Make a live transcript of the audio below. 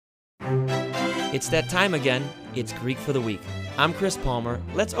It's that time again. It's Greek for the Week. I'm Chris Palmer.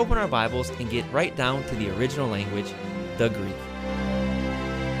 Let's open our Bibles and get right down to the original language, the Greek.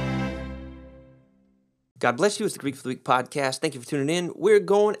 God bless you. It's the Greek for the Week podcast. Thank you for tuning in. We're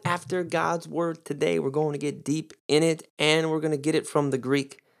going after God's Word today. We're going to get deep in it, and we're going to get it from the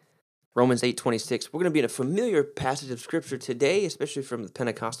Greek. Romans 8:26. We're going to be in a familiar passage of Scripture today, especially from the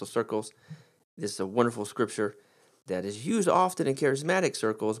Pentecostal circles. This is a wonderful Scripture that is used often in charismatic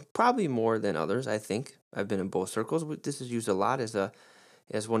circles, probably more than others, I think. I've been in both circles. This is used a lot as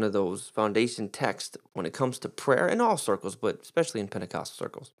one of those foundation texts when it comes to prayer in all circles, but especially in Pentecostal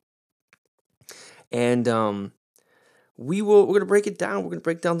circles. And we're going to break it down. We're going to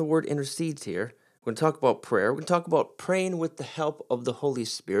break down the word intercedes here. We're going to talk about prayer. We're going to talk about praying with the help of the Holy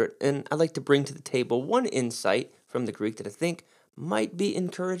Spirit. And I'd like to bring to the table one insight from the Greek that I think might be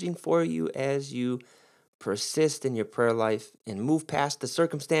encouraging for you as you persist in your prayer life and move past the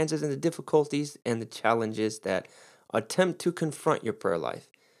circumstances and the difficulties and the challenges that attempt to confront your prayer life.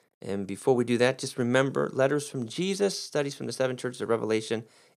 And before we do that, just remember, Letters from Jesus, Studies from the Seven Churches of Revelation,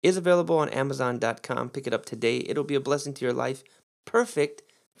 is available on Amazon.com. Pick it up today. It'll be a blessing to your life. Perfect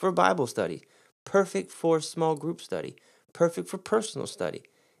for Bible study. Perfect for small group study. Perfect for personal study.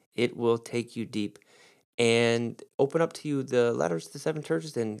 It will take you deep and open up to you the letters to the seven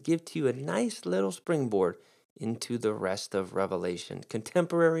churches and give to you a nice little springboard into the rest of Revelation.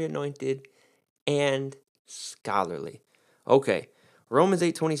 Contemporary, anointed, and scholarly. Okay, Romans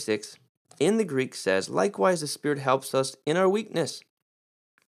 8:26 in the Greek says, likewise the Spirit helps us in our weakness.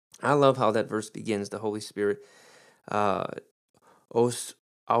 I love how that verse begins. The Holy Spirit, os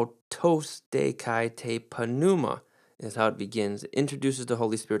autos de kai te pneuma, is how it begins. It introduces the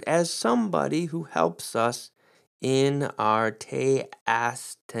Holy Spirit as somebody who helps us in our te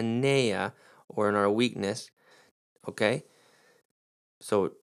asthenia, or in our weakness. Okay? So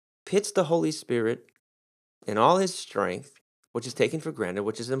it pits the Holy Spirit in all his strength, which is taken for granted,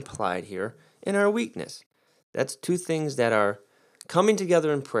 which is implied here, in our weakness. That's two things that are coming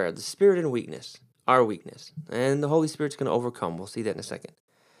together in prayer. The Spirit and weakness, our weakness. And the Holy Spirit's going to overcome. We'll see that in a second.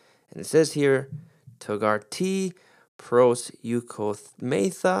 And it says here, togarti pros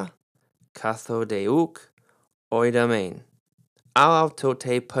eukothmetha kathodeuk oidamein.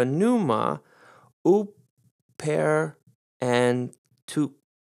 Alautote pneuma uper and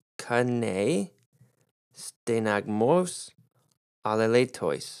tukane stenagmos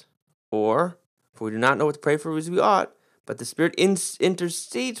aleletois. Or, for we do not know what to pray for as we ought, but the Spirit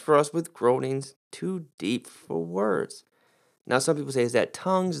intercedes for us with groanings too deep for words. Now, some people say, is that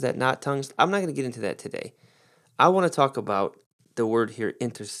tongues? Is that not tongues? I'm not going to get into that today. I want to talk about the word here,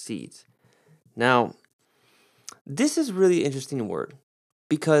 intercedes. Now, this is really an interesting word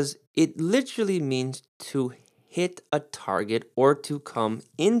because it literally means to hit a target or to come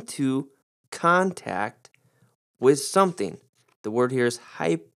into contact with something. The word here is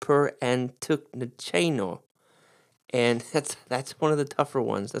hyperantuknecheno. And that's one of the tougher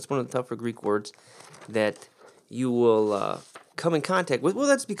ones. That's one of the tougher Greek words that you will come in contact with. Well,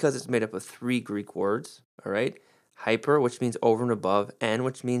 that's because it's made up of three Greek words, all right? Hyper, which means over and above, and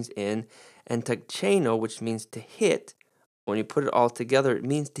which means in, and tekcheno, which means to hit. When you put it all together, it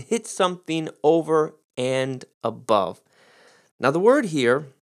means to hit something over and above. Now, the word here,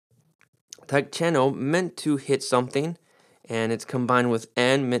 tekcheno, meant to hit something, and it's combined with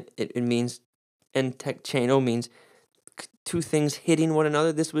and, it means, and tekcheno means two things hitting one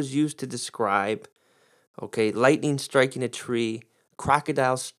another. This was used to describe, lightning striking a tree,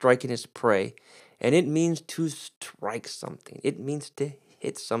 crocodile striking its prey, and it means to strike something. It means to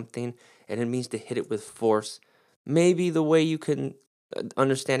hit something, and it means to hit it with force. Maybe the way you can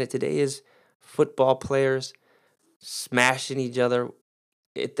understand it today is football players smashing each other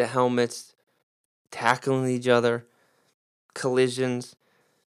at the helmets, tackling each other, collisions.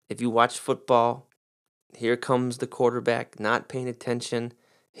 If you watch football, here comes the quarterback not paying attention,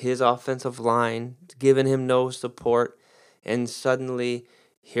 his offensive line giving him no support, and suddenly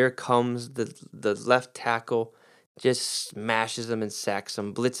here comes the left tackle, just smashes him and sacks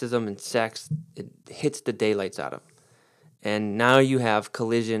him, blitzes him and sacks, it hits the daylights out of him. And now you have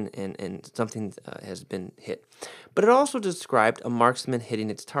collision and something has been hit. But it also described a marksman hitting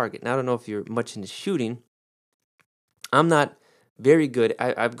its target. Now, I don't know if you're much into shooting. I'm not very good.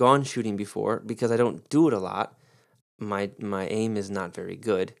 I've gone shooting before because I don't do it a lot. My aim is not very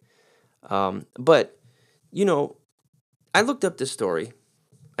good. But, I looked up this story.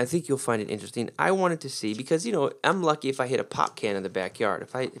 I think you'll find it interesting. I wanted to see because, I'm lucky if I hit a pop can in the backyard.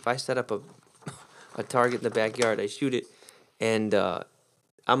 If I set up a target in the backyard, I shoot it, and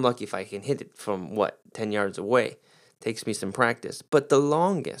I'm lucky if I can hit it from, 10 yards away. Takes me some practice. But the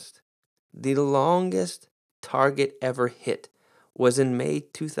longest The longest target ever hit was in May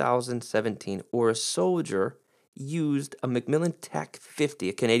 2017, where a soldier used a Macmillan TAC-50,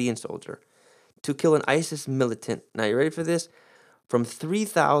 a Canadian soldier, to kill an ISIS militant. Now, you ready for this? From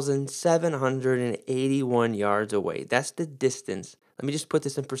 3,781 yards away. That's the distance. Let me just put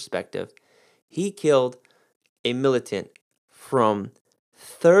this in perspective. He killed a militant from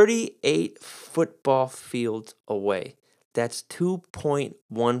 38 football fields away. That's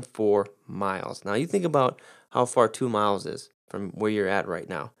 2.14 miles. Now, you think about how far 2 miles is from where you're at right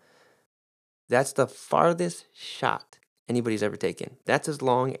now. That's the farthest shot anybody's ever taken. That's as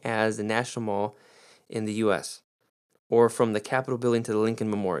long as the National Mall in the U.S. or from the Capitol building to the Lincoln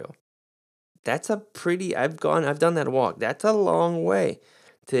Memorial. That's a pretty, I've done that walk. That's a long way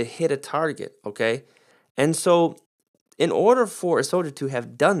to hit a target, okay? And so in order for a soldier to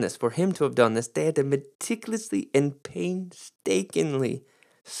have done this, for him to have done this, they had to meticulously and painstakingly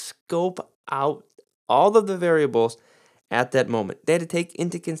scope out all of the variables at that moment. They had to take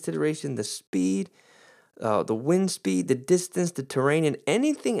into consideration the speed, the wind speed, the distance, the terrain, and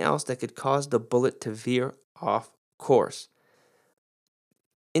anything else that could cause the bullet to veer off course.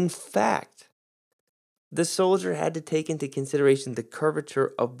 In fact, the soldier had to take into consideration the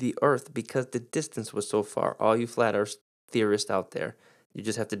curvature of the earth because the distance was so far. All you flat earth theorists out there, you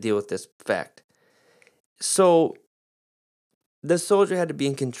just have to deal with this fact. So the soldier had to be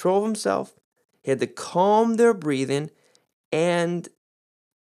in control of himself. He had to calm their breathing, and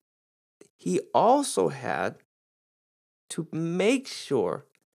he also had to make sure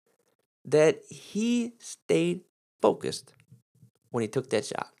that he stayed focused when he took that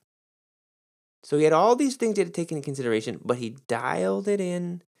shot. So he had all these things he had to take into consideration, but he dialed it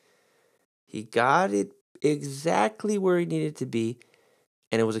in. He got it exactly where he needed to be,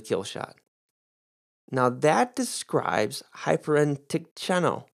 and it was a kill shot. Now that describes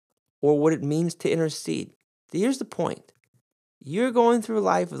hyperentechano, or what it means to intercede. Here's the point. You're going through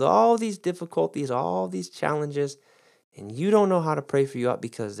life with all these difficulties, all these challenges, and you don't know how to pray for you out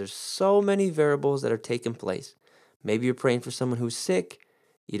because there's so many variables that are taking place. Maybe you're praying for someone who's sick.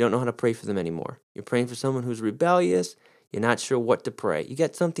 You don't know how to pray for them anymore. You're praying for someone who's rebellious. You're not sure what to pray. You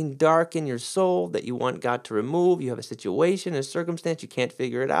got something dark in your soul that you want God to remove. You have a situation, a circumstance. You can't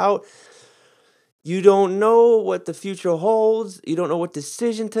figure it out. You don't know what the future holds. You don't know what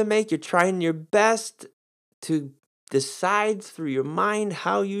decision to make. You're trying your best to decide through your mind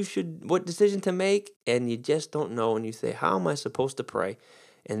what decision to make, and you just don't know. And you say, how am I supposed to pray?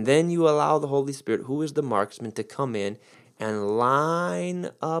 And then you allow the Holy Spirit, who is the marksman, to come in and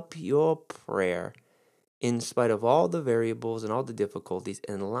line up your prayer in spite of all the variables and all the difficulties,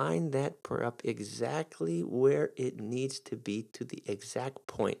 and line that prayer up exactly where it needs to be, to the exact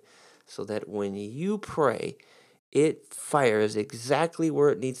point, so that when you pray, it fires exactly where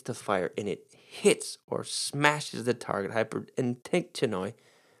it needs to fire, and it hits or smashes the target, hyperintectionoi,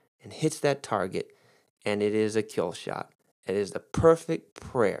 and hits that target, and it is a kill shot. It is the perfect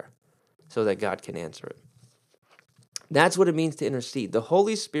prayer so that God can answer it. That's what it means to intercede. The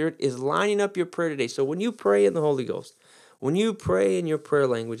Holy Spirit is lining up your prayer today. So when you pray in the Holy Ghost, when you pray in your prayer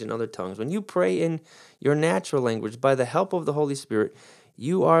language in other tongues, when you pray in your natural language by the help of the Holy Spirit,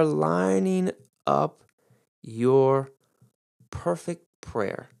 you are lining up your perfect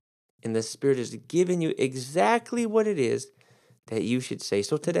prayer. And the Spirit is giving you exactly what it is that you should say.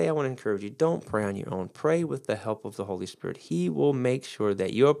 So today I want to encourage you, don't pray on your own. Pray with the help of the Holy Spirit. He will make sure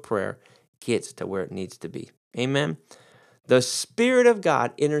that your prayer gets to where it needs to be. Amen. The Spirit of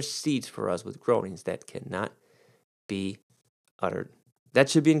God intercedes for us with groanings that cannot be uttered. That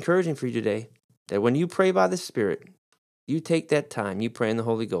should be encouraging for you today, that when you pray by the Spirit, you take that time, you pray in the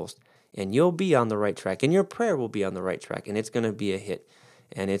Holy Ghost, and you'll be on the right track, and your prayer will be on the right track, and it's going to be a hit,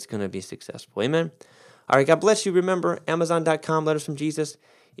 and it's going to be successful. Amen. All right, God bless you. Remember, Amazon.com, Letters from Jesus.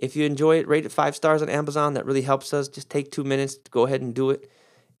 If you enjoy it, rate it 5 stars on Amazon. That really helps us. Just take 2 minutes to go ahead and do it.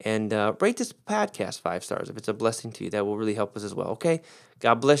 And rate this podcast 5 stars if it's a blessing to you. That will really help us as well, okay?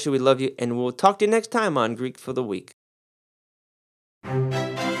 God bless you. We love you. And we'll talk to you next time on Greek for the Week.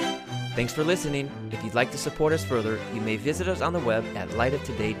 Thanks for listening. If you'd like to support us further, you may visit us on the web at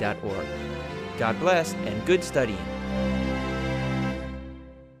lightoftoday.org. God bless and good studying.